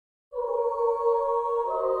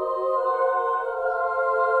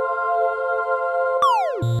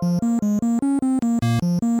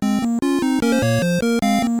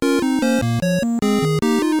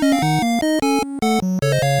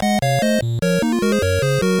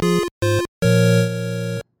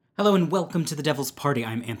Hello and welcome to The Devil's Party.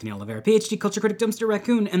 I'm Anthony Oliveira, PhD, culture critic, dumpster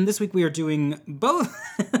raccoon, and this week we are doing both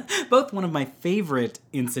both one of my favorite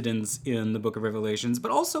incidents in the Book of Revelations,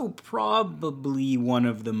 but also probably one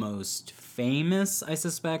of the most famous, I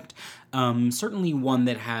suspect. Certainly one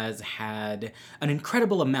that has had an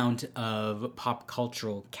incredible amount of pop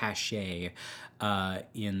cultural cachet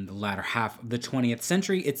in the latter half of the 20th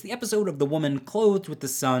century. It's the episode of the woman clothed with the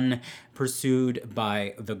sun, pursued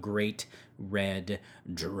by the great red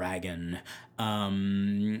dragon.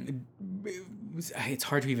 It's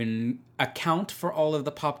hard to even account for all of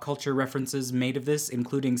the pop culture references made of this,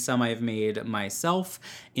 including some I've made myself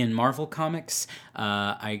in Marvel Comics.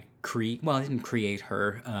 I didn't create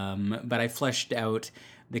her, but I fleshed out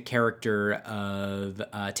the character of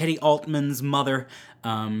Teddy Altman's mother,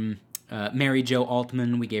 Mary Jo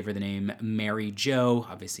Altman. We gave her the name Mary Jo,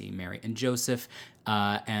 obviously Mary and Joseph.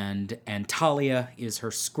 And Antalya is her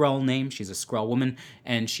Skrull name. She's a Skrull woman,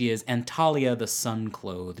 and she is Antalya the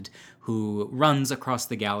Sun-Clothed, who runs across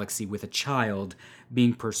the galaxy with a child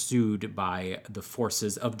being pursued by the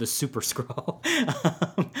forces of the Super Skrull.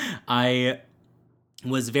 I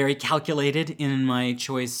was very calculated in my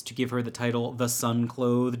choice to give her the title The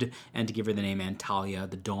Sun-Clothed and to give her the name Antalya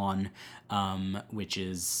the Dawn, which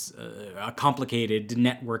is a complicated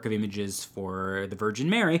network of images for the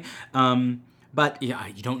Virgin Mary. But yeah,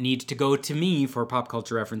 you don't need to go to me for pop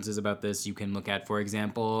culture references about this. You can look at, for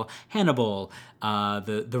example, Hannibal,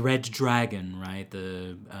 the Red Dragon, right?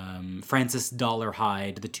 The Francis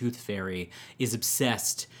Dollarhide, the Tooth Fairy, is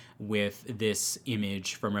obsessed with this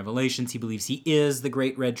image from Revelations. He believes he is the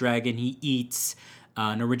Great Red Dragon. He eats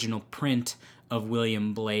an original print of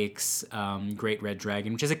William Blake's Great Red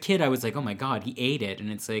Dragon, which as a kid I was like, oh my god, he ate it. And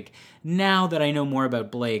it's like, now that I know more about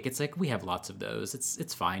Blake, it's like, we have lots of those.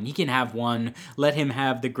 It's fine. He can have one. Let him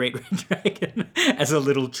have the Great Red Dragon as a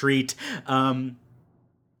little treat.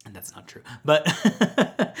 And that's not true. But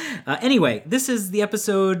anyway, this is the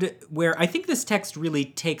episode where I think this text really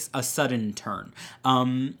takes a sudden turn.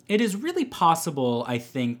 It is really possible, I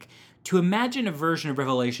think, to imagine a version of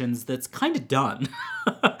Revelations that's kind of done,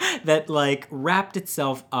 that like wrapped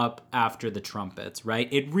itself up after the trumpets,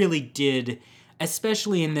 right? It really did,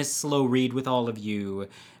 especially in this slow read with all of you.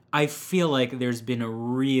 I feel like there's been a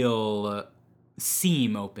real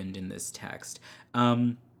seam opened in this text.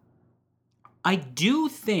 I do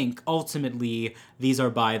think, ultimately, these are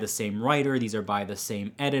by the same writer, these are by the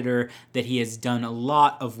same editor, that he has done a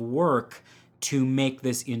lot of work to make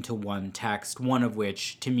this into one text, one of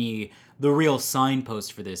which, to me, the real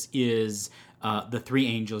signpost for this is the three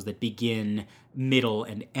angels that begin, middle,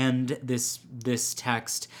 and end this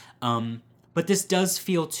text. But this does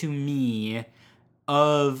feel to me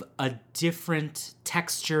of a different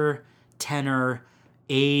texture, tenor,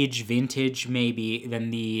 age, vintage, maybe,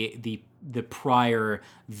 than the prior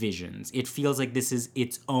visions. It feels like this is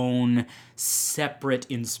its own separate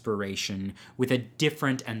inspiration with a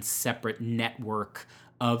different and separate network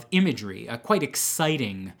of imagery, a quite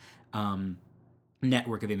exciting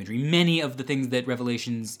network of imagery. Many of the things that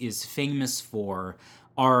Revelations is famous for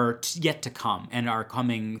are yet to come and are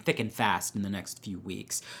coming thick and fast in the next few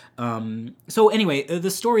weeks. So anyway,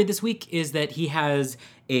 the story this week is that he has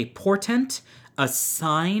a portent, a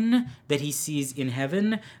sign that he sees in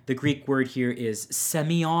heaven. The Greek word here is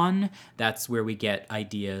semeion. That's where we get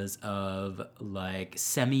ideas of like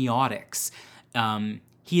semiotics.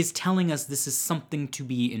 He is telling us this is something to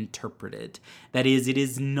be interpreted. That is, it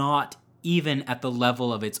is not even at the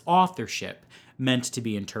level of its authorship meant to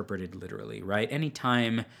be interpreted literally, right?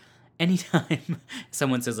 Anytime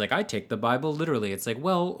someone says, like, I take the Bible literally, it's like,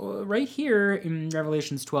 well, right here in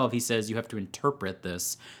Revelations 12, he says you have to interpret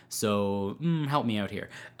this, so help me out here.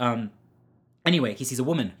 Anyway, he sees a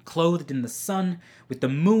woman clothed in the sun with the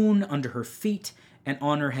moon under her feet and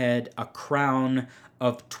on her head a crown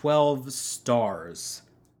of 12 stars.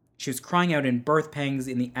 She was crying out in birth pangs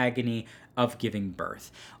in the agony of giving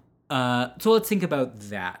birth. So let's think about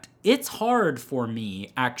that. It's hard for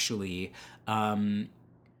me, actually,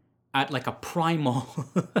 at like a primal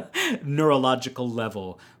neurological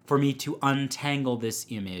level, for me to untangle this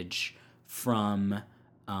image from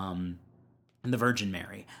the Virgin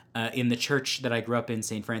Mary. In the church that I grew up in,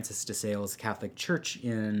 St. Francis de Sales Catholic Church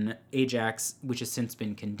in Ajax, which has since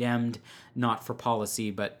been condemned, not for policy,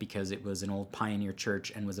 but because it was an old pioneer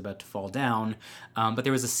church and was about to fall down. But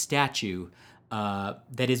there was a statue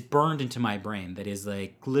that is burned into my brain, that is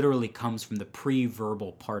like literally comes from the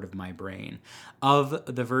pre-verbal part of my brain, of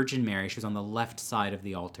the Virgin Mary. She was on the left side of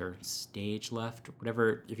the altar, stage left,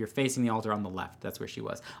 whatever. If you're facing the altar, on the left, that's where she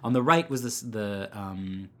was. On the right was the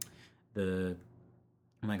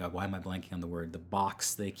oh my God, why am I blanking on the word? The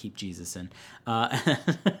box they keep Jesus in.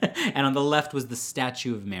 And on the left was the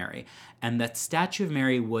statue of Mary. And that statue of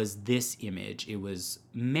Mary was this image. It was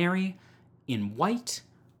Mary in white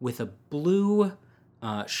with a blue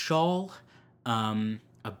shawl,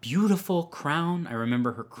 a beautiful crown. I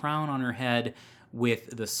remember her crown on her head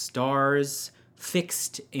with the stars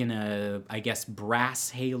fixed in a, I guess,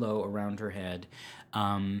 brass halo around her head.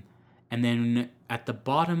 And then at the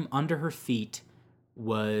bottom, under her feet,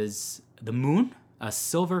 was the moon, a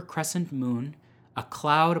silver crescent moon, a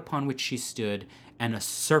cloud upon which she stood, and a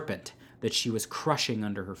serpent that she was crushing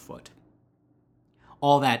under her foot.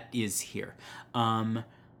 All that is here.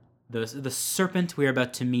 The serpent we're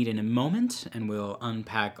about to meet in a moment, and we'll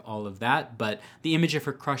unpack all of that, but the image of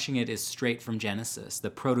her crushing it is straight from Genesis, the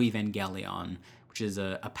Proto-Evangelion, which is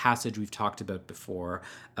a passage we've talked about before,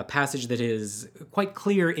 a passage that is quite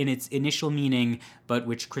clear in its initial meaning, but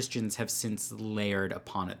which Christians have since layered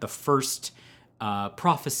upon it. The first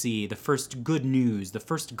prophecy, the first good news, the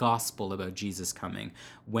first gospel about Jesus coming,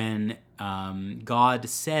 when God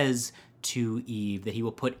says to Eve that he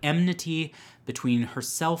will put enmity between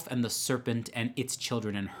herself and the serpent and its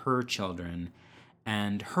children and her children.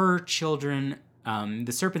 And her children,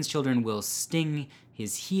 the serpent's children will sting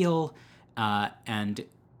his heel, and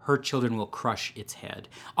her children will crush its head.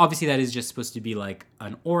 Obviously, that is just supposed to be like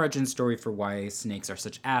an origin story for why snakes are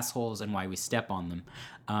such assholes and why we step on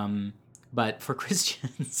them. But for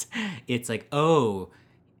Christians, it's like, oh,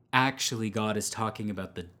 actually God is talking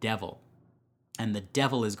about the devil. And the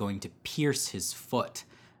devil is going to pierce his foot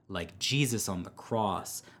like Jesus on the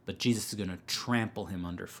cross, but Jesus is going to trample him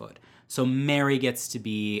underfoot. So Mary gets to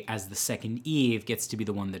be, as the second Eve, gets to be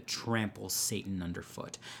the one that tramples Satan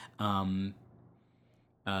underfoot. The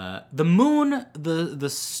moon, the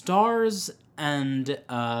stars, and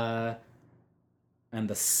the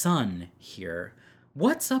sun here.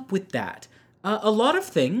 What's up with that? A lot of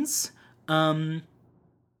things.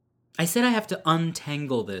 I said I have to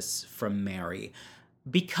untangle this from Mary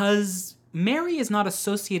because Mary is not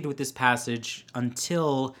associated with this passage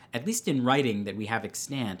until, at least in writing that we have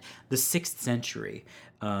extant, the 6th century.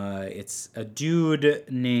 It's a dude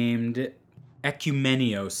named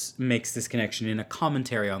Ecumenios makes this connection in a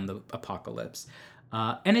commentary on the Apocalypse.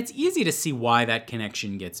 And it's easy to see why that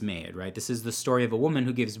connection gets made, right? This is the story of a woman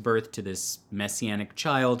who gives birth to this messianic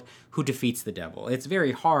child who defeats the devil. It's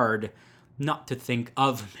very hard not to think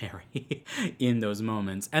of Mary in those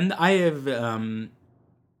moments. And I have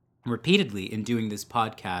repeatedly, in doing this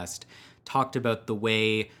podcast, talked about the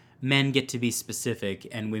way men get to be specific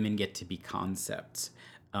and women get to be concepts.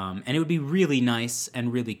 And it would be really nice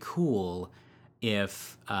and really cool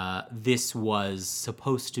if this was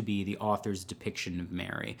supposed to be the author's depiction of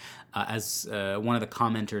Mary. As one of the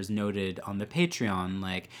commenters noted on the Patreon,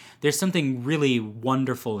 like, there's something really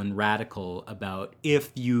wonderful and radical about if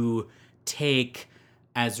you take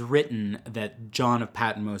as written that John of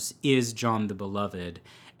Patmos is John the Beloved,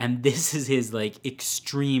 and this is his, like,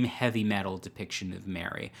 extreme heavy metal depiction of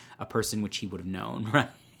Mary, a person which he would have known,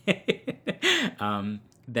 right?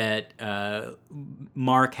 That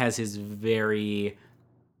Mark has his very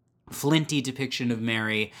flinty depiction of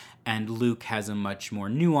Mary, and Luke has a much more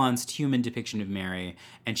nuanced human depiction of Mary,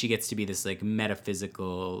 and she gets to be this, like,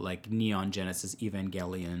 metaphysical, like, Neon Genesis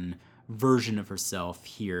Evangelion version of herself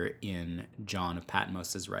here in John of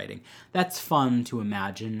Patmos's writing. That's fun to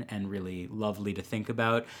imagine and really lovely to think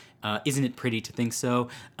about. Isn't it pretty to think so?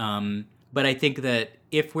 But I think that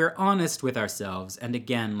if we're honest with ourselves, and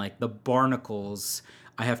again, like the barnacles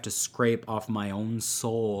I have to scrape off my own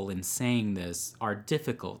soul in saying this are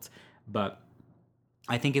difficult, but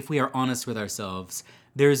I think if we are honest with ourselves,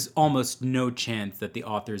 there's almost no chance that the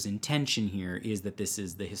author's intention here is that this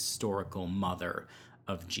is the historical mother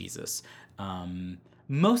of Jesus.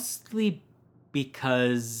 Mostly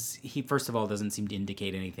because he, first of all, doesn't seem to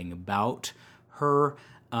indicate anything about her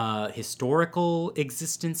historical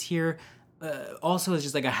existence here. Also, it's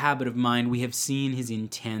just like a habit of mine. We have seen his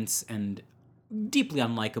intense and deeply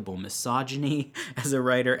unlikable misogyny as a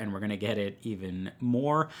writer, and we're going to get it even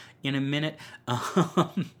more in a minute.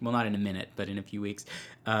 Well, not in a minute, but in a few weeks.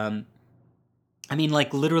 I mean,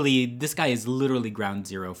 like, literally, this guy is literally ground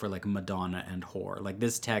zero for, like, Madonna and whore. Like,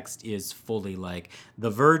 this text is fully, like, the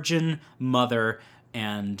virgin, mother,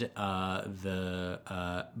 and the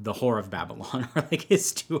whore of Babylon are, like,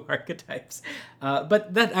 his two archetypes.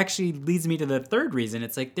 But that actually leads me to the third reason.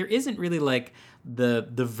 It's, like, there isn't really, like, the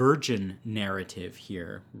virgin narrative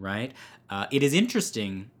here, right? It is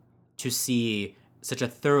interesting to see such a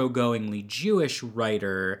thoroughgoingly Jewish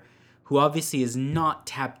writer who obviously is not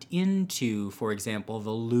tapped into, for example, the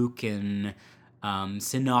Lucan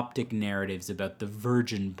synoptic narratives about the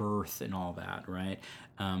virgin birth and all that, right?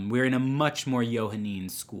 We're in a much more Johannine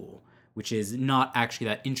school, which is not actually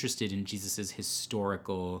that interested in Jesus's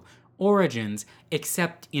historical origins,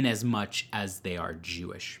 except in as much as they are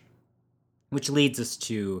Jewish. Which leads us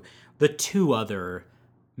to the two other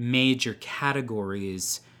major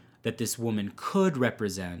categories that this woman could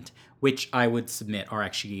represent, which I would submit are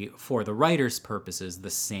actually, for the writer's purposes, the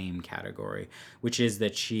same category, which is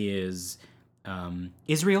that she is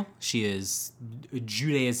Israel, she is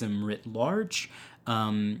Judaism writ large,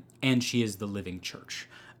 and she is the living church.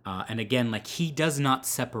 And again, like, he does not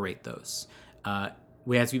separate those.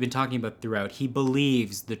 As we've been talking about throughout, he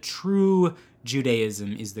believes the true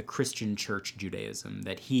Judaism is the Christian church Judaism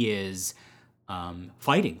that he is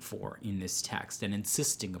fighting for in this text and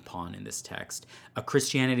insisting upon in this text. A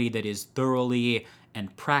Christianity that is thoroughly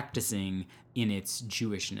and practicing in its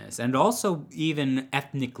Jewishness, and also even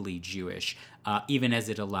ethnically Jewish, even as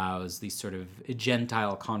it allows these sort of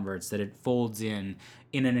Gentile converts that it folds in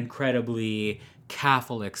an incredibly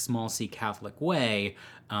Catholic, small c Catholic way,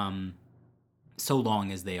 so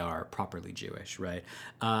long as they are properly Jewish, right?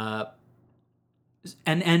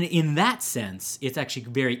 And in that sense, it's actually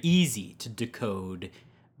very easy to decode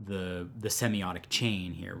the semiotic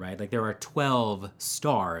chain here, right? Like, there are 12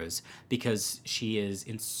 stars because she is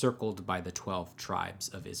encircled by the 12 tribes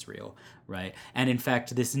of Israel, right? And in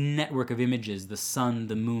fact, this network of images, the sun,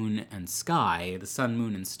 the moon, and sky, the sun,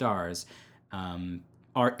 moon, and stars,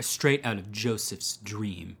 are straight out of Joseph's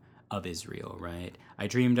dream of Israel, right? I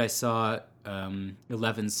dreamed I saw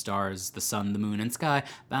 11 stars, the sun, the moon, and sky,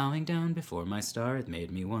 bowing down before my star. It made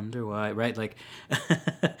me wonder why, right? Like,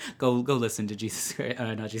 go listen to Jesus Christ,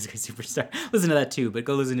 not Jesus Christ Superstar. Listen to that too, but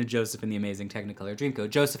go listen to Joseph in the Amazing Technicolor Dreamcoat.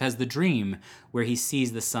 Joseph has the dream where he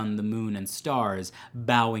sees the sun, the moon, and stars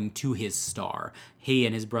bowing to his star. He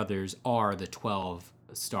and his brothers are the 12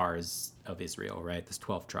 stars of Israel, right? There's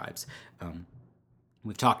 12 tribes.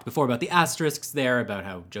 We've talked before about the asterisks there, about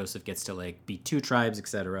how Joseph gets to, like, be 2 tribes,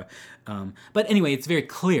 etc. But anyway, it's very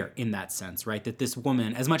clear in that sense, right, that this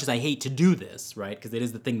woman, as much as I hate to do this, right, because it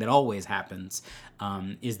is the thing that always happens,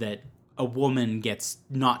 is that a woman gets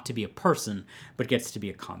not to be a person, but gets to be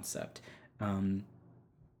a concept.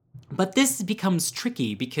 But this becomes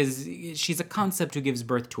tricky because she's a concept who gives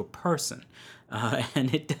birth to a person.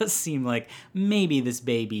 And it does seem like maybe this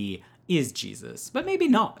baby is Jesus, but maybe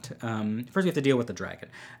not. First, we have to deal with the dragon.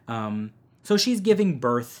 So she's giving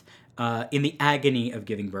birth in the agony of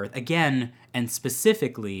giving birth, again, and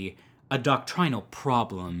specifically, a doctrinal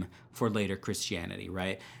problem for later Christianity,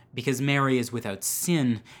 right? Because Mary is without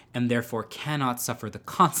sin and therefore cannot suffer the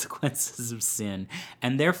consequences of sin,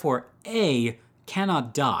 and therefore,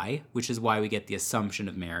 cannot die, which is why we get the Assumption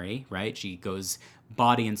of Mary, right? She goes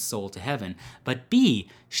body and soul to heaven. But B,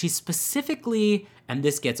 she specifically, and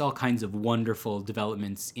this gets all kinds of wonderful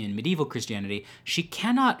developments in medieval Christianity, she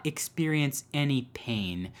cannot experience any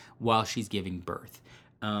pain while she's giving birth.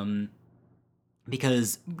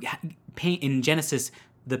 Because pain, in Genesis,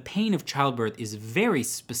 the pain of childbirth is very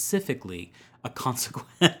specifically a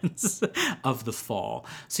consequence of the fall.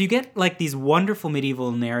 So you get, like, these wonderful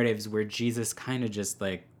medieval narratives where Jesus kind of just,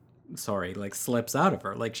 like, slips out of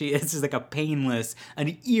her. Like, it's just like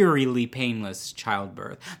an eerily painless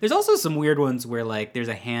childbirth. There's also some weird ones where, like, there's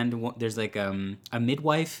a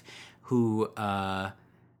midwife who,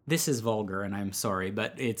 this is vulgar and I'm sorry,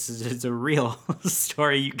 but it's a real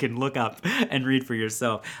story you can look up and read for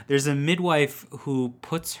yourself. There's a midwife who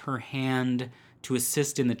puts her hand to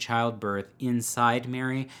assist in the childbirth inside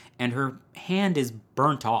Mary, and her hand is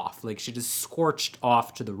burnt off. Like, she just scorched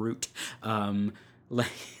off to the root.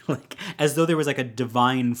 Like as though there was, like, a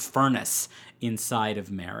divine furnace inside of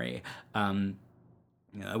Mary.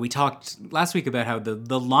 We talked last week about how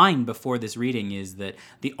the line before this reading is that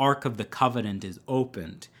the Ark of the Covenant is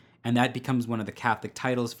opened, and that becomes one of the Catholic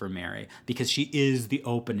titles for Mary, because she is the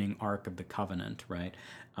opening Ark of the Covenant, right?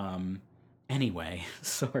 Anyway,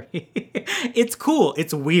 sorry. It's cool.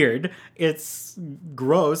 It's weird. It's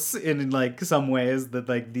gross in, like, some ways, that,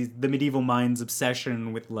 like, the medieval mind's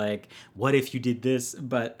obsession with, like, what if you did this?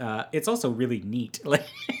 But it's also really neat. Like,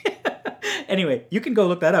 anyway, you can go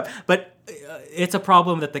look that up. But it's a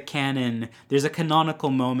problem that there's a canonical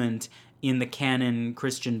moment in the canon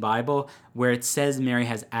Christian Bible where it says Mary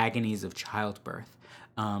has agonies of childbirth,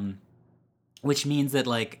 which means that,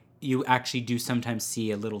 like, you actually do sometimes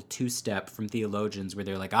see a little two-step from theologians where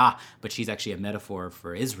they're like, but she's actually a metaphor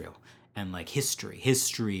for Israel and, like,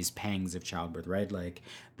 history's pangs of childbirth, right? Like,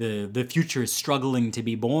 the future is struggling to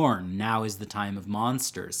be born. Now is the time of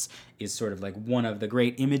monsters, is sort of like one of the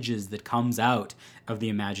great images that comes out of the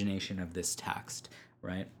imagination of this text,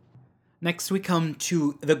 right? Next we come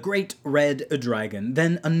to the great red dragon.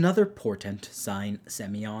 Then another portent, sign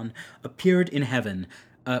Semyon, appeared in heaven.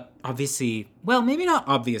 Obviously, well, maybe not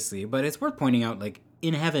obviously, but it's worth pointing out, like,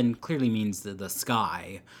 in heaven clearly means the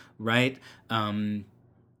sky, right?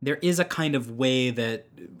 There is a kind of way that,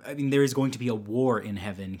 I mean, there is going to be a war in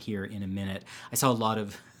heaven here in a minute. I saw a lot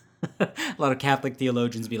of a lot of Catholic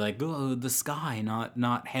theologians be like, "Oh, the sky,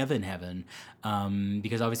 not heaven,"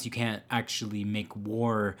 because obviously you can't actually make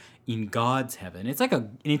war in God's heaven. It's like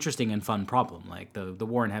an interesting and fun problem. Like the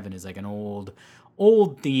war in heaven is like an old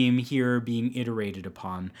theme here being iterated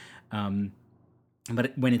upon.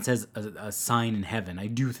 But when it says a sign in heaven, I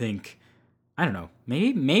do think, I don't know,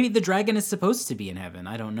 maybe the dragon is supposed to be in heaven.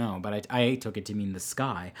 I don't know, but I took it to mean the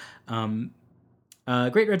sky.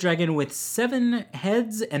 Great red dragon with 7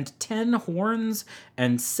 heads and 10 horns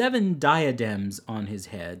and 7 diadems on his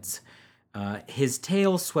heads. His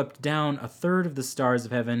tail swept down a third of the stars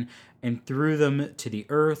of heaven and threw them to the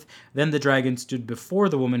earth. Then the dragon stood before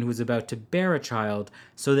the woman who was about to bear a child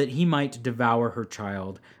so that he might devour her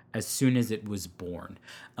child as soon as it was born.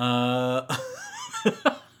 God,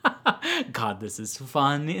 this is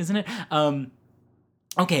fun, isn't it?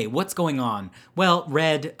 Okay, what's going on? Well,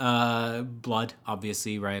 red, blood,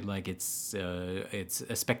 obviously, right? Like it's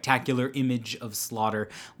a spectacular image of slaughter.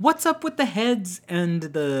 What's up with the heads and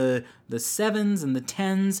the 7s and the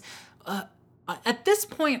 10s? At this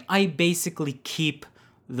point, I basically keep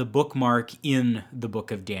the bookmark in the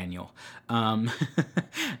book of Daniel,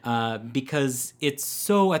 because it's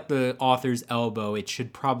so at the author's elbow. It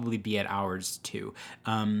should probably be at ours too.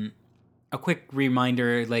 A quick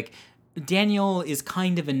reminder, like, Daniel is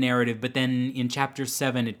kind of a narrative, but then in chapter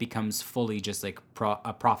 7 it becomes fully just like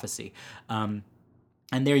a prophecy. And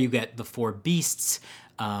there you get the 4 beasts,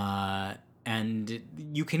 and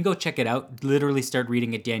you can go check it out. Literally start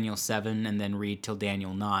reading at Daniel 7 and then read till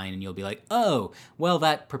Daniel 9, and you'll be like, oh, well,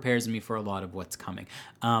 that prepares me for a lot of what's coming.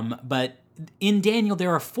 But in Daniel there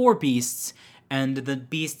are 4 beasts, and the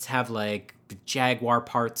beasts have like jaguar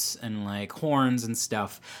parts and like horns and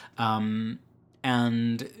stuff.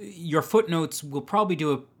 And your footnotes will probably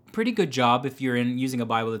do a pretty good job, if you're using a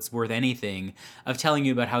Bible that's worth anything, of telling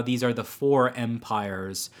you about how these are the 4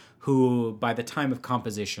 empires who, by the time of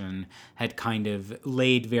composition, had kind of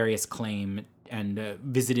laid various claim and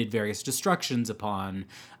visited various destructions upon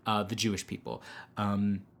the Jewish people.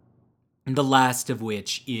 The last of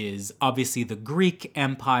which is obviously the Greek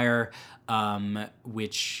Empire,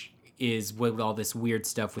 which is what all this weird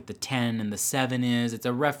stuff with the 10 and the 7 is. It's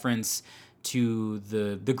a reference to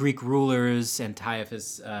the Greek rulers,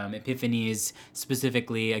 Antiochus Epiphanes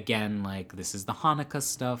specifically. Again, like, this is the Hanukkah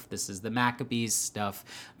stuff, this is the Maccabees stuff.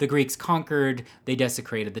 The Greeks conquered, they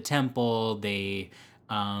desecrated the temple, they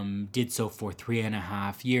did so for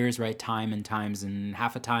 3.5 years, right? Time and times and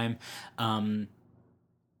half a time.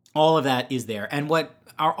 All of that is there. And what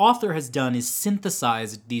our author has done is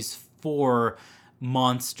synthesized these 4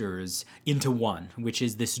 monsters into one, which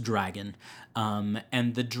is this dragon.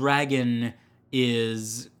 And the dragon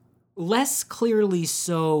is less clearly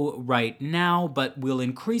so right now, but will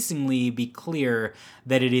increasingly be clear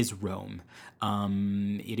that it is Rome.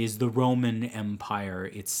 It is the Roman Empire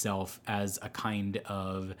itself as a kind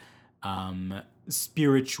of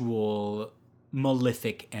spiritual,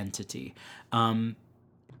 malefic entity.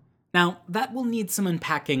 Now, that will need some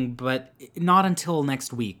unpacking, but not until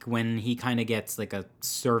next week, when he kind of gets like a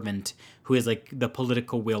servant who is like the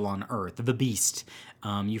political will on earth, the beast.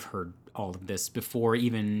 You've heard all of this before,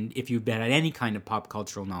 even if you've been at any kind of pop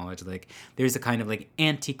cultural knowledge. Like, there's a kind of like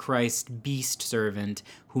antichrist beast servant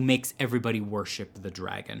who makes everybody worship the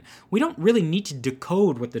dragon. We don't really need to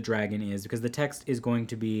decode what the dragon is, because the text is going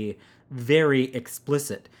to be very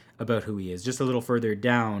explicit about who he is. Just a little further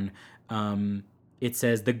down, it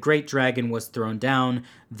says, the great dragon was thrown down,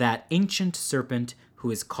 that ancient serpent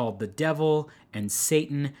who is called the devil and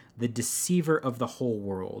Satan, the deceiver of the whole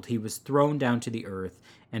world. He was thrown down to the earth,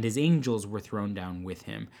 and his angels were thrown down with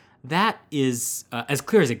him. That is as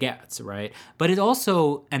clear as it gets, right? But it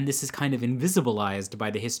also, and this is kind of invisibilized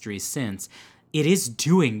by the history since, it is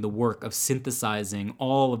doing the work of synthesizing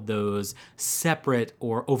all of those separate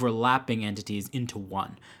or overlapping entities into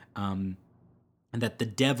one. And that the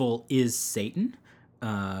devil is Satan,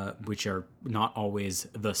 which are not always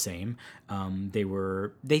the same.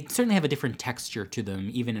 They certainly have a different texture to them,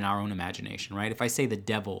 even in our own imagination, right? If I say the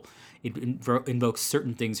devil, it invokes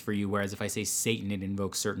certain things for you, whereas if I say Satan, it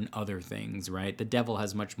invokes certain other things, right? The devil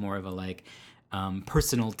has much more of a like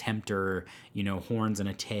personal tempter, horns and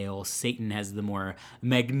a tail. Satan has the more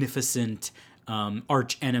magnificent,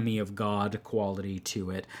 arch enemy of God quality to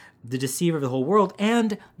it, the deceiver of the whole world,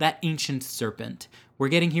 and that ancient serpent. We're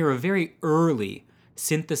getting here a very early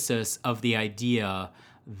synthesis of the idea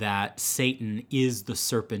that Satan is the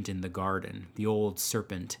serpent in the garden, the old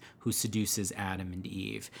serpent who seduces Adam and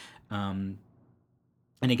Eve. And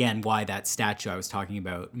again, why that statue I was talking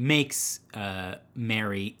about makes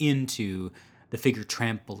Mary into the figure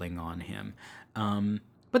trampling on him.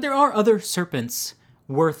 But there are other serpents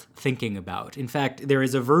worth thinking about. In fact, there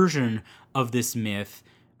is a version of this myth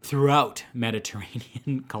throughout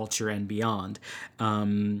Mediterranean culture and beyond.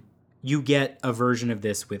 You get a version of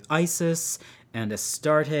this with Isis and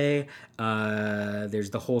Astarte. There's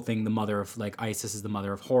the whole thing, the mother of, like, Isis is the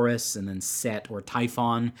mother of Horus, and then Set or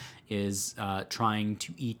Typhon is trying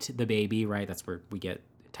to eat the baby, right? That's where we get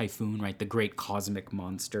Typhoon, right? The great cosmic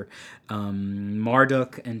monster.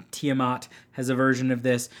 Marduk and Tiamat has a version of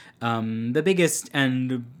this. The biggest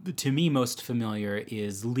and to me most familiar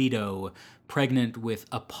is Leto, pregnant with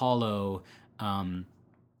Apollo and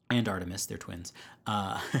Artemis. They're twins.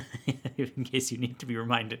 In case you need to be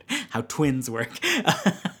reminded how twins work.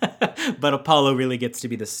 But Apollo really gets to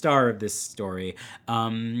be the star of this story.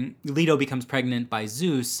 Leto becomes pregnant by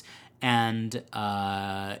Zeus, and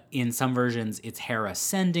in some versions it's Hera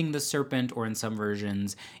sending the serpent, or in some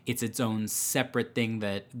versions it's its own separate thing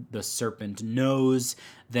that the serpent knows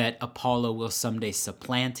that Apollo will someday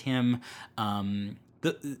supplant him.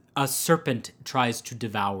 A serpent tries to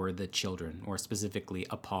devour the children, or specifically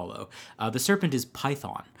Apollo. The serpent is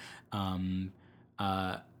Python,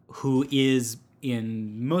 who is,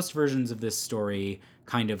 in most versions of this story,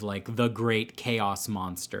 kind of like the great chaos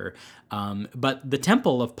monster. But the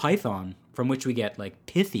temple of Python, from which we get like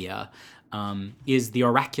Pythia, is the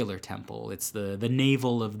oracular temple. It's the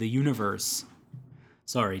navel of the universe.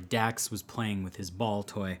 Sorry, Dax was playing with his ball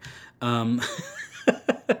toy.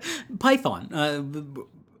 Python,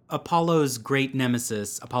 Apollo's great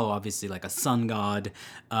nemesis, Apollo obviously like a sun god,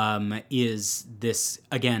 is this,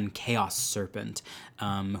 again, chaos serpent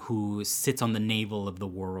who sits on the navel of the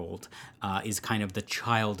world, is kind of the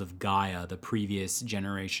child of Gaia, the previous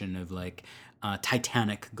generation of like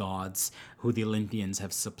titanic gods who the Olympians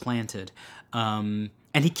have supplanted. And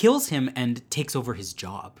he kills him and takes over his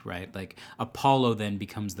job, right? Like Apollo then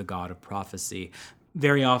becomes the god of prophecy.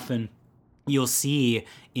 Very often you'll see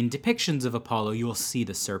in depictions of Apollo, you'll see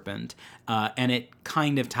the serpent, and it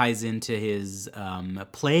kind of ties into his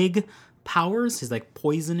plague powers, his like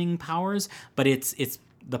poisoning powers, but it's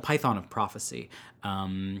the Python of prophecy.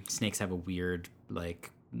 Snakes have a weird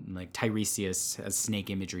like Tiresias has snake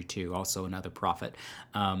imagery too, also another prophet.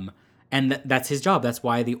 And that's his job. That's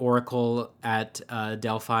why the oracle at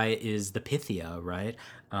Delphi is the Pythia, right?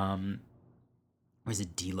 Or is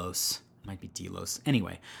it Delos? It might be Delos.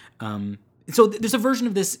 Anyway, so there's a version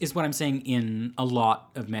of this, is what I'm saying, in a lot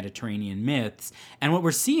of Mediterranean myths. And what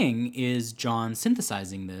we're seeing is John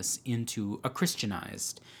synthesizing this into a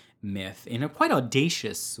Christianized myth in a quite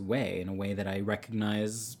audacious way, in a way that I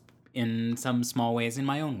recognize in some small ways in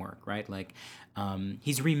my own work, right? Like,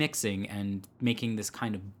 he's remixing and making this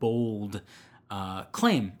kind of bold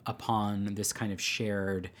claim upon this kind of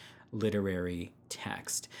shared literary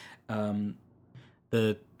text.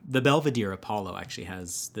 The Belvedere Apollo actually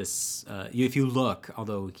has this, if you look,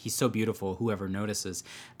 although he's so beautiful, whoever notices,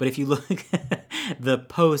 but if you look, the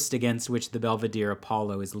post against which the Belvedere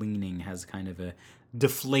Apollo is leaning has kind of a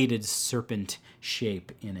deflated serpent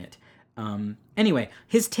shape in it. Anyway,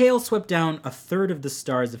 his tail swept down a third of the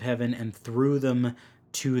stars of heaven and threw them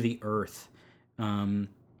to the earth.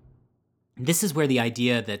 This is where the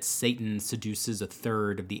idea that Satan seduces a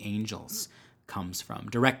third of the angels comes from,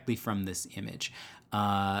 directly from this image.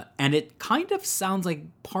 And it kind of sounds like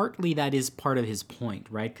partly that is part of his point,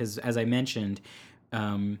 right? Because as I mentioned,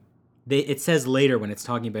 it says later when it's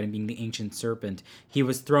talking about him being the ancient serpent, he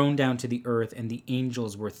was thrown down to the earth and the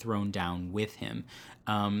angels were thrown down with him.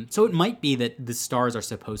 So it might be that the stars are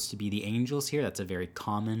supposed to be the angels here. That's a very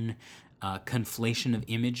common conflation of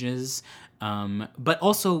images. But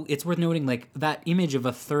also it's worth noting, like, that image of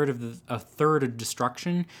a third of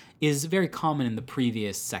destruction is very common in the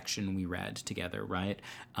previous section we read together, right?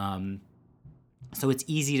 So it's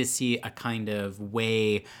easy to see a kind of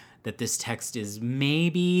way that this text is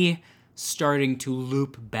maybe starting to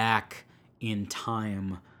loop back in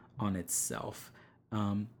time on itself.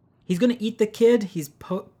 He's going to eat the kid. He's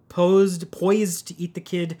poised to eat the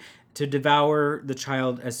kid, to devour the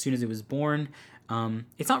child as soon as it was born.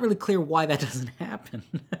 It's not really clear why that doesn't happen.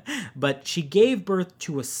 But she gave birth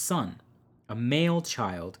to a son, a male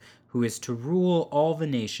child, who is to rule all the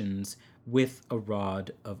nations with a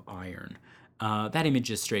rod of iron. That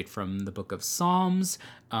image is straight from the book of Psalms.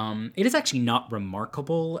 It is actually not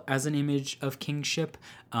remarkable as an image of kingship.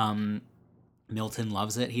 Milton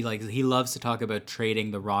loves it. He loves to talk about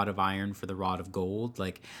trading the rod of iron for the rod of gold,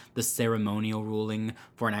 like the ceremonial ruling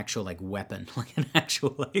for an actual like weapon, like an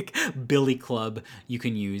actual like billy club you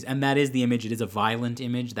can use. And that is the image. It is a violent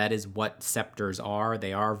image. That is what scepters are.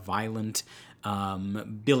 They are violent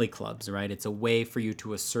billy clubs, right? It's a way for you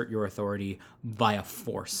to assert your authority via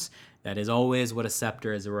force. That is always what a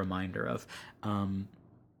scepter is a reminder of.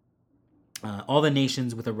 All the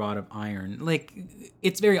nations with a rod of iron. Like,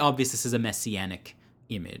 it's very obvious this is a messianic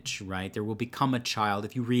image, right? There will become a child.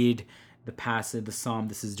 If you read the passage, the psalm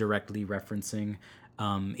this is directly referencing,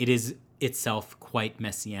 it is itself quite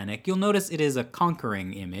messianic. You'll notice it is a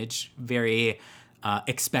conquering image, very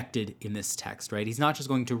expected in this text, right? He's not just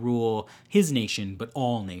going to rule his nation, but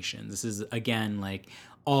all nations. This is, again, like,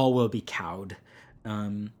 all will be cowed.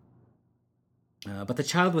 But the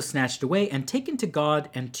child was snatched away and taken to God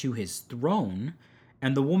and to his throne,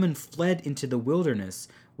 and the woman fled into the wilderness,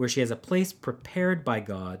 where she has a place prepared by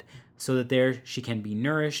God, so that there she can be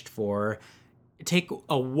nourished for, take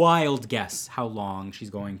a wild guess how long she's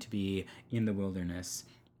going to be in the wilderness.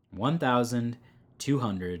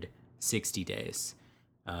 1,260 days.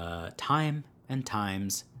 Time and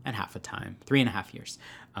times and half a time. 3.5 years.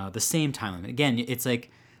 The same time limit. Again, it's like,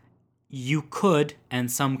 you could,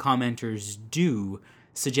 and some commenters do,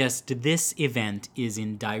 suggest this event is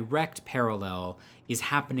in direct parallel, is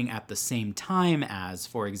happening at the same time as,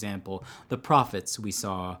 for example, the prophets we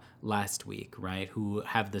saw last week, right, who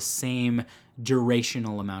have the same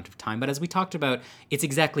durational amount of time. But as we talked about, it's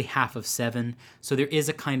exactly half of 7, so there is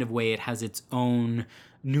a kind of way it has its own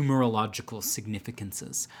numerological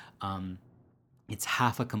significances. It's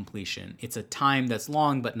half a completion. It's a time that's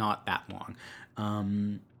long, but not that long.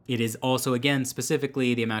 It is also, again,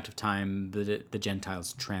 specifically the amount of time the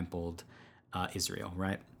Gentiles trampled Israel,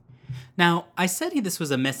 right? Now, I said this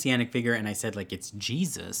was a messianic figure, and I said, like, it's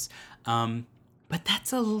Jesus. But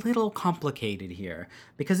that's a little complicated here.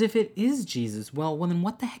 Because if it is Jesus, well, then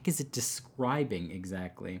what the heck is it describing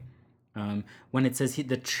exactly? When it says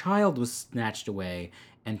the child was snatched away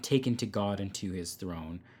and taken to God and to his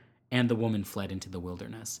throne, and the woman fled into the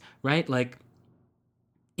wilderness, right? Like,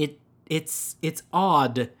 it's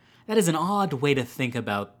odd. That is an odd way to think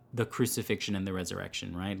about the crucifixion and the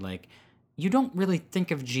resurrection, right? Like, you don't really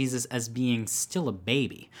think of Jesus as being still a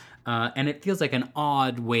baby. And it feels like an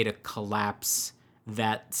odd way to collapse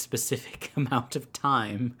that specific amount of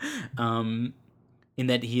time in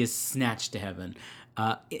that he is snatched to heaven.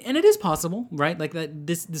 And it is possible, right? Like, that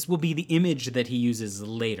this will be the image that he uses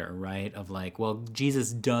later, right? Of like, well,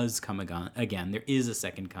 Jesus does come again. There is a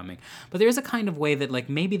second coming. But there is a kind of way that, like,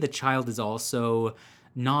 maybe the child is also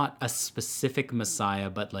not a specific Messiah,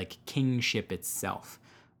 but like kingship itself,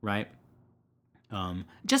 right?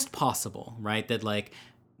 Just possible, right? That, like,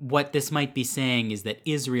 what this might be saying is that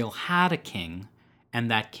Israel had a king,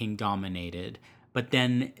 and that king dominated, but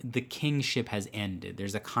then the kingship has ended.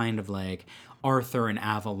 There's a kind of like Arthur and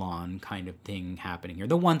Avalon kind of thing happening here.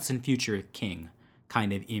 The once and future king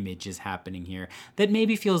kind of image is happening here that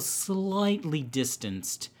maybe feels slightly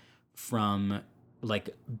distanced from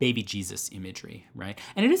like baby Jesus imagery, right?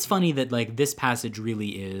 And it is funny that like this passage really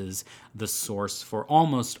is the source for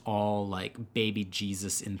almost all like baby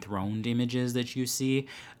Jesus enthroned images that you see.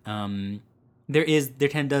 There is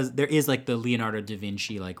like the Leonardo da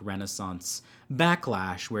Vinci like Renaissance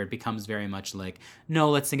backlash where it becomes very much like, no,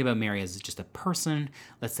 let's think about Mary as just a person.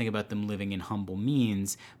 Let's think about them living in humble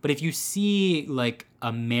means. But if you see like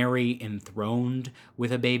a Mary enthroned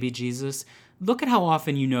with a baby Jesus, look at how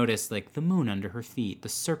often you notice like the moon under her feet, the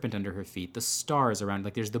serpent under her feet, the stars around.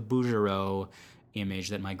 Like there's the Bouguereau image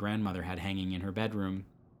that my grandmother had hanging in her bedroom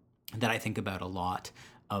that I think about a lot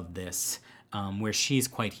of this, where she's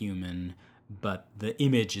quite human, but the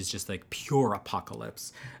image is just like pure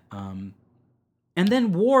apocalypse. And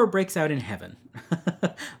then war breaks out in heaven.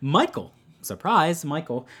 Michael, surprise,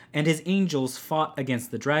 Michael, and his angels fought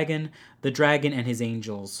against the dragon. The dragon and his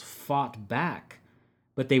angels fought back,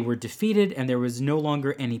 but they were defeated, and there was no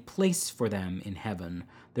longer any place for them in heaven.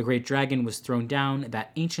 The great dragon was thrown down,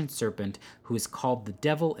 that ancient serpent who is called the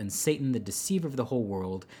devil and Satan, the deceiver of the whole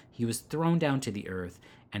world. He was thrown down to the earth,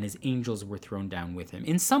 and his angels were thrown down with him.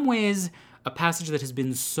 In some ways, a passage that has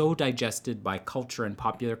been so digested by culture and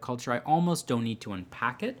popular culture, I almost don't need to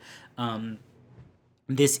unpack it.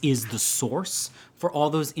 This is the source for all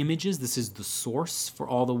those images. This is the source for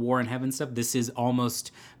all the war in heaven stuff. This is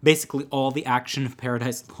almost basically all the action of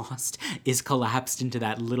Paradise Lost is collapsed into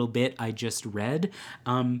that little bit I just read.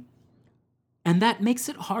 And that makes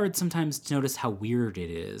it hard sometimes to notice how weird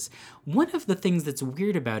it is. One of the things that's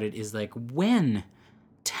weird about it is like, when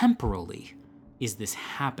temporally is this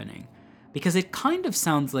happening? Because it kind of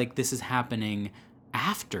sounds like this is happening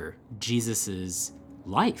after Jesus's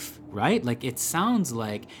life, right? Like, it sounds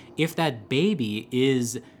like if that baby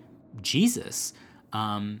is Jesus,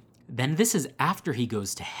 then this is after he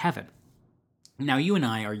goes to heaven. Now, you and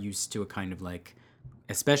I are used to a kind of like,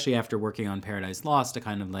 especially after working on Paradise Lost, a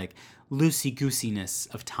kind of like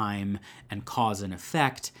loosey-goosiness of time and cause and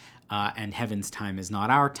effect, and heaven's time is not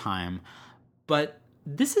our time. But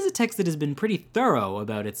this is a text that has been pretty thorough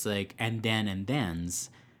about its like, and thens.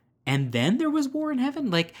 And then there was war in heaven?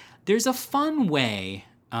 Like, there's a fun way,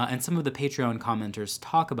 and some of the Patreon commenters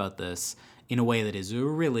talk about this in a way that is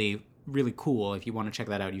really, really cool. If you want to check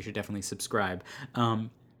that out, you should definitely subscribe.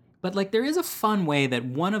 But like, there is a fun way that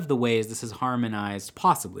one of the ways this has harmonized,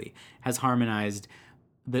 possibly, has harmonized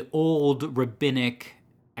the old rabbinic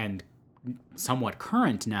and somewhat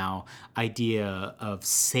current now idea of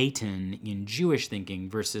Satan in Jewish thinking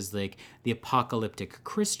versus like the apocalyptic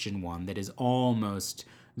Christian one that is almost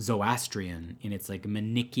Zoroastrian in its like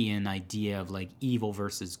Manichaean idea of like evil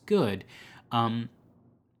versus good,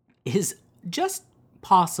 is just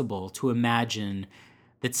possible to imagine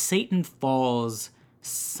that Satan falls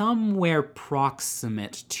somewhere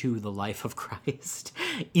proximate to the life of Christ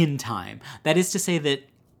in time. That is to say that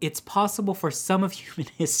it's possible for some of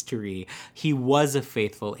human history he was a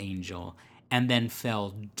faithful angel and then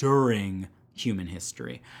fell during human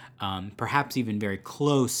history. Perhaps even very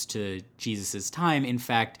close to Jesus' time. In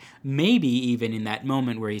fact, maybe even in that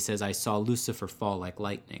moment where he says, I saw Lucifer fall like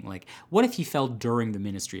lightning. Like, what if he fell during the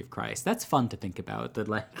ministry of Christ? That's fun to think about. That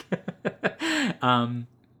like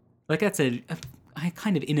that's a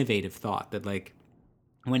kind of innovative thought that like,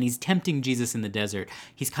 when he's tempting Jesus in the desert,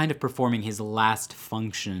 he's kind of performing his last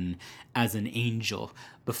function as an angel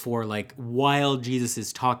before, like, while Jesus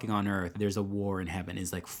is talking on earth, there's a war in heaven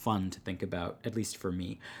is like fun to think about, at least for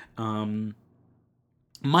me.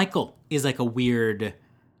 Michael is like a weird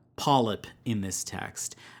polyp in this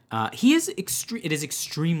text. It is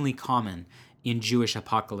extremely common in Jewish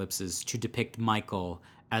apocalypses to depict Michael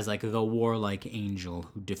as like the warlike angel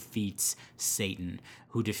who defeats Satan,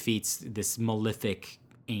 who defeats this malefic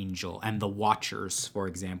angel and the Watchers, for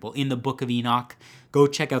example. In the Book of Enoch, go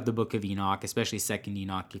check out the Book of Enoch, especially Second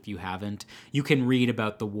Enoch if you haven't. You can read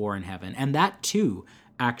about the war in heaven. And that too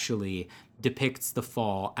actually depicts the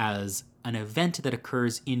fall as an event that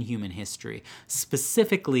occurs in human history,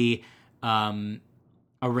 specifically a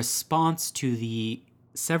response to the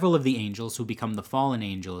several of the angels who become the fallen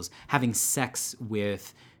angels having sex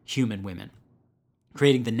with human women,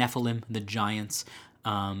 creating the Nephilim, the giants,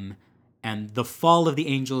 and the fall of the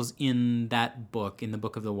angels in that book, in the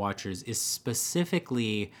Book of the Watchers, is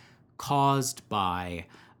specifically caused by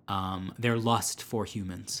their lust for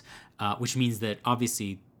humans, which means that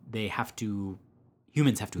obviously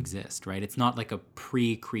humans have to exist, right? It's not like a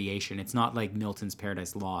pre-creation. It's not like Milton's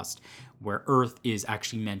Paradise Lost, where Earth is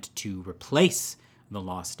actually meant to replace the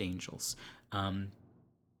lost angels.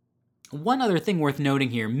 One other thing worth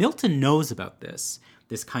noting here, Milton knows about this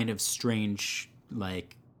kind of strange,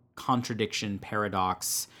 like, contradiction,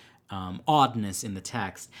 paradox, oddness in the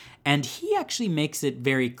text. And he actually makes it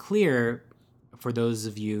very clear, for those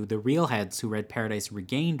of you, the real heads who read Paradise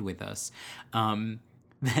Regained with us,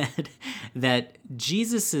 that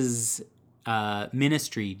Jesus's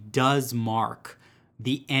ministry does mark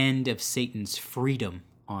the end of Satan's freedom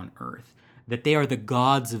on earth, that they are the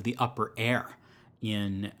gods of the upper air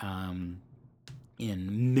in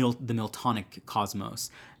the Miltonic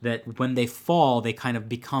cosmos, that when they fall, they kind of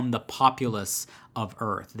become the populace of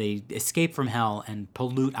Earth. They escape from hell and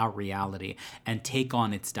pollute our reality and take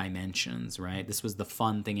on its dimensions, right? This was the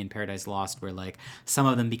fun thing in Paradise Lost, where like some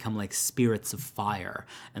of them become like spirits of fire,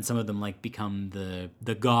 and some of them like become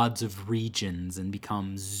the gods of regions and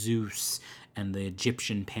become Zeus and the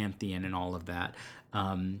Egyptian pantheon and all of that.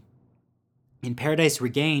 In Paradise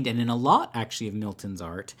Regained, and in a lot actually of Milton's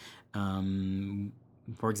art,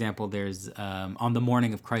 for example, there's On the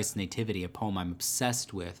Morning of Christ's Nativity, a poem I'm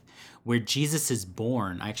obsessed with, where Jesus is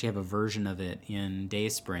born. I actually have a version of it in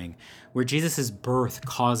Dayspring, where Jesus' birth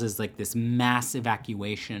causes like this mass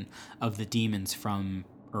evacuation of the demons from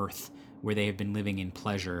Earth, where they have been living in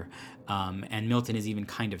pleasure. And Milton is even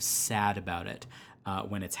kind of sad about it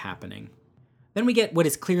when it's happening. Then we get what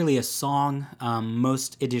is clearly a song.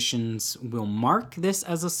 Most editions will mark this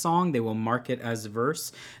as a song. They will mark it as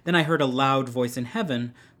verse. Then I heard a loud voice in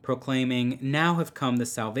heaven proclaiming, "Now have come the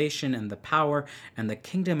salvation and the power and the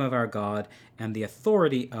kingdom of our God and the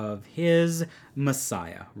authority of his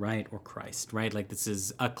Messiah," right? Or Christ, right? Like, this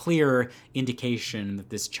is a clear indication that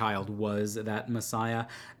this child was that Messiah.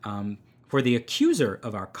 For the accuser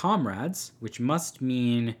of our comrades, which must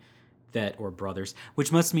mean that, or brothers,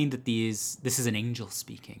 which must mean that this is an angel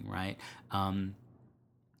speaking, right? And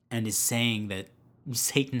is saying that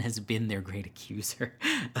Satan has been their great accuser.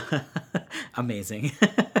 Amazing.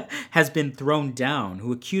 Has been thrown down,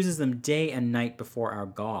 who accuses them day and night before our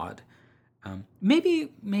God. Maybe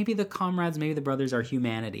the comrades, maybe the brothers are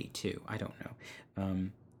humanity too. I don't know.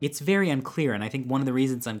 It's very unclear, and I think one of the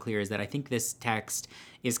reasons it's unclear is that I think this text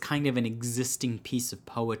is kind of an existing piece of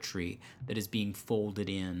poetry that is being folded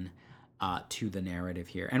in to the narrative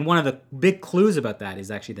here. And one of the big clues about that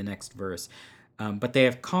is actually the next verse. But they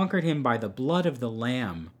have conquered him by the blood of the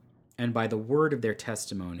Lamb and by the word of their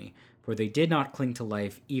testimony, for they did not cling to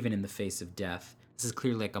life even in the face of death. This is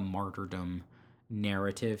clearly like a martyrdom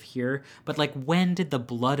narrative here. But like, when did the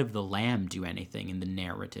blood of the Lamb do anything in the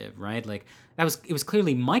narrative, right? Like, it was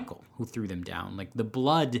clearly Michael who threw them down. Like, the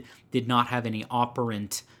blood did not have any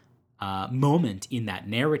operant moment in that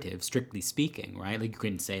narrative, strictly speaking, right? Like, you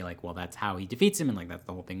couldn't say like, well, that's how he defeats him, and like that's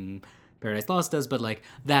the whole thing Paradise Lost does, but like,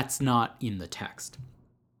 that's not in the text.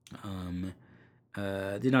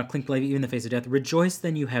 Did not cling to life even in the face of death. Rejoice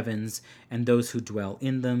then, you heavens, and those who dwell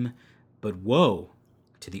in them. But woe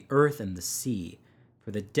to the earth and the sea,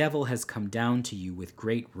 for the devil has come down to you with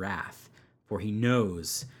great wrath, for he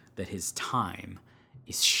knows that his time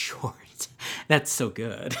is short. That's so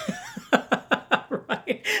good.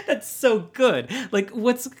 Right? That's so good. Like,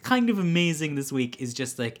 what's kind of amazing this week is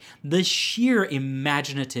just like the sheer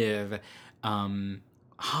imaginative,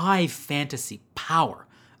 high fantasy power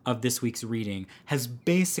of this week's reading has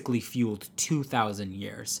basically fueled 2,000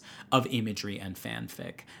 years of imagery and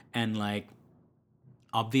fanfic. And like,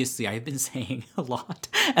 obviously, I've been saying a lot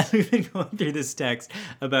as we've been going through this text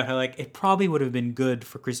about how, like, it probably would have been good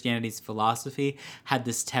for Christianity's philosophy had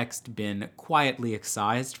this text been quietly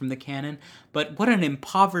excised from the canon. But what an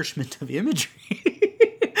impoverishment of imagery.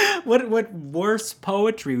 What worse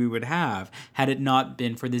poetry we would have had it not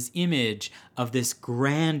been for this image of this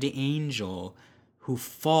grand angel who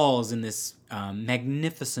falls in this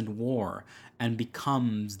magnificent war and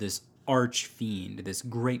becomes this arch-fiend, this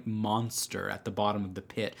great monster at the bottom of the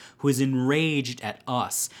pit, who is enraged at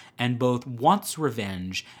us and both wants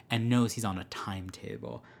revenge and knows he's on a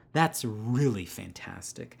timetable. That's really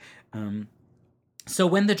fantastic. So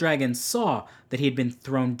when the dragon saw that he had been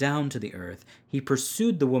thrown down to the earth, he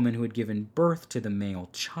pursued the woman who had given birth to the male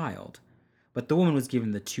child. But the woman was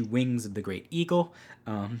given the 2 wings of the great eagle,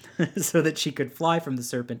 so that she could fly from the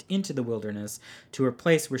serpent into the wilderness to her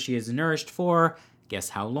place where she is nourished for, guess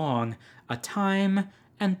how long, a time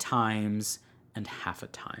and times and half a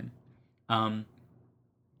time.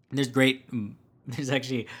 There's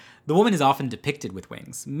actually, the woman is often depicted with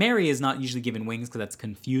wings. Mary is not usually given wings because that's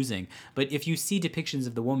confusing, but if you see depictions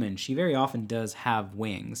of the woman, she very often does have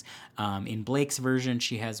wings. In Blake's version,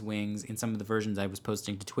 she has wings. In some of the versions I was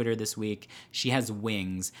posting to Twitter this week, she has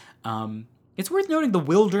wings. It's worth noting the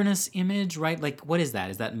wilderness image, right? Like, what is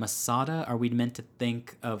that? Is that Masada? Are we meant to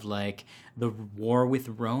think of, like, the war with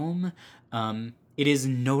Rome? It is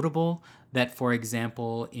notable that, for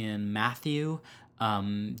example, in Matthew,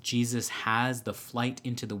 Jesus has the flight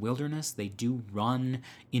into the wilderness. They do run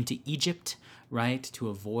into Egypt, right, to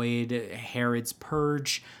avoid Herod's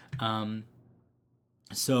purge.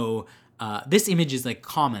 So this image is like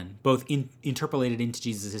common, both interpolated into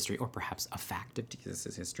Jesus' history, or perhaps a fact of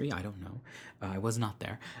Jesus' history. I don't know. I was not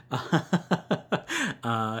there.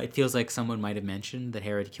 It feels like someone might have mentioned that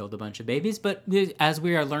Herod killed a bunch of babies, but as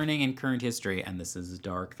we are learning in current history, and this is a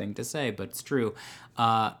dark thing to say, but it's true,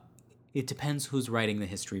 it depends who's writing the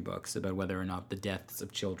history books about whether or not the deaths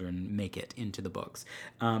of children make it into the books.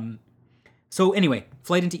 So anyway,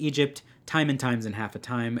 flight into Egypt, time and times and half a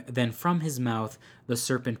time. Then from his mouth, the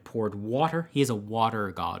serpent poured water. He is a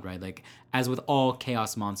water god, right? Like, as with all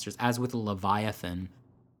chaos monsters, as with Leviathan,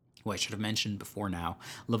 who I should have mentioned before now,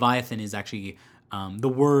 Leviathan is actually, the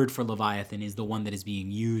word for Leviathan is the one that is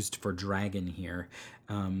being used for dragon here.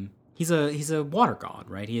 He's a water god,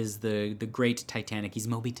 right? He is the great Titanic. He's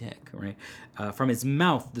Moby Dick, right? From his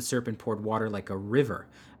mouth, the serpent poured water like a river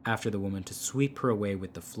after the woman to sweep her away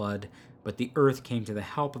with the flood. But the earth came to the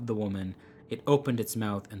help of the woman. It opened its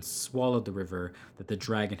mouth and swallowed the river that the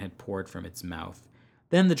dragon had poured from its mouth.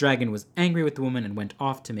 Then the dragon was angry with the woman and went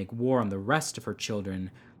off to make war on the rest of her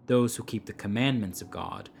children, those who keep the commandments of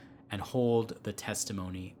God and hold the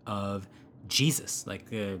testimony of Jesus.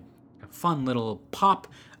 Like a fun little pop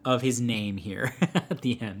of his name here at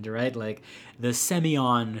the end, right? Like the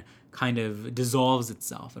semeion kind of dissolves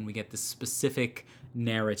itself, and we get this specific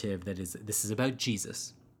narrative that this is about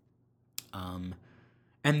Jesus.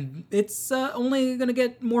 And it's only going to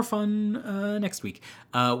get more fun next week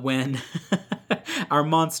when our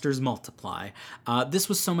monsters multiply. This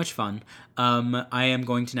was so much fun. I am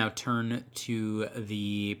going to now turn to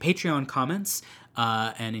the Patreon comments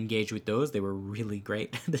and engage with those. They were really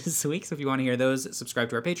great this week. So if you want to hear those, subscribe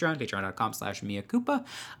to our Patreon, patreon.com/miakupa.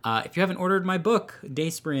 If you haven't ordered my book,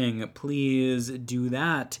 Dayspring, please do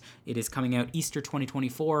that. It is coming out Easter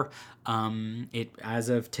 2024. It, as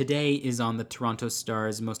of today, is on the Toronto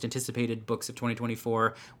Star's Most Anticipated Books of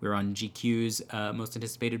 2024. We're on GQ's Most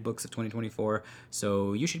Anticipated Books of 2024.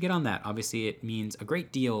 So you should get on that. Obviously, it means a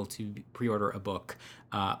great deal to pre-order a book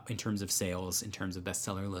in terms of sales, in terms of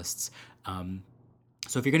bestseller lists.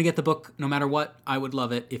 So if you're going to get the book, no matter what, I would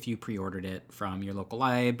love it if you pre-ordered it from your local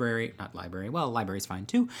library. Not library, well, library's fine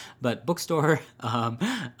too, but bookstore.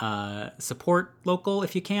 Support local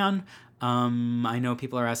if you can. I know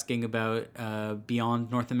people are asking about Beyond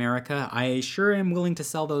North America. I sure am willing to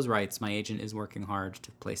sell those rights. My agent is working hard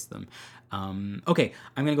to place them. Okay,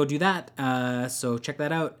 I'm going to go do that. So check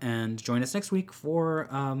that out and join us next week for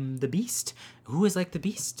The Beast. Who is like the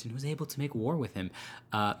Beast and who's able to make war with him?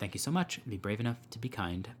 Thank you so much. Be brave enough to be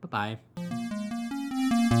kind. Bye-bye.